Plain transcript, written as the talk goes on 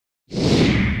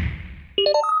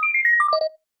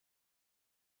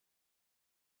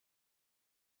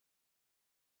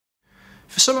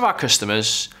For some of our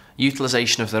customers,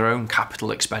 utilisation of their own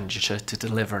capital expenditure to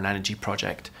deliver an energy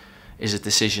project is a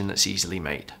decision that's easily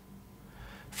made.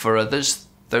 For others,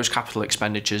 those capital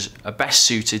expenditures are best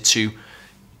suited to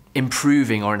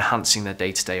improving or enhancing their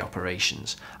day-to-day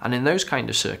operations. And in those kind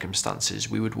of circumstances,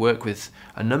 we would work with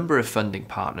a number of funding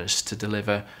partners to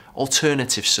deliver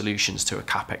alternative solutions to a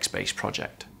CapEx-based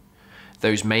project.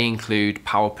 Those may include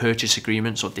power purchase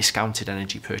agreements or discounted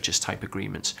energy purchase type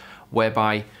agreements,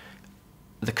 whereby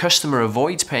the customer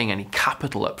avoids paying any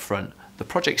capital up front, the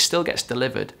project still gets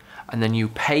delivered, and then you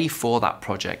pay for that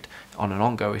project on an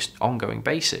ongoing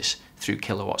basis through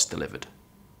kilowatts delivered.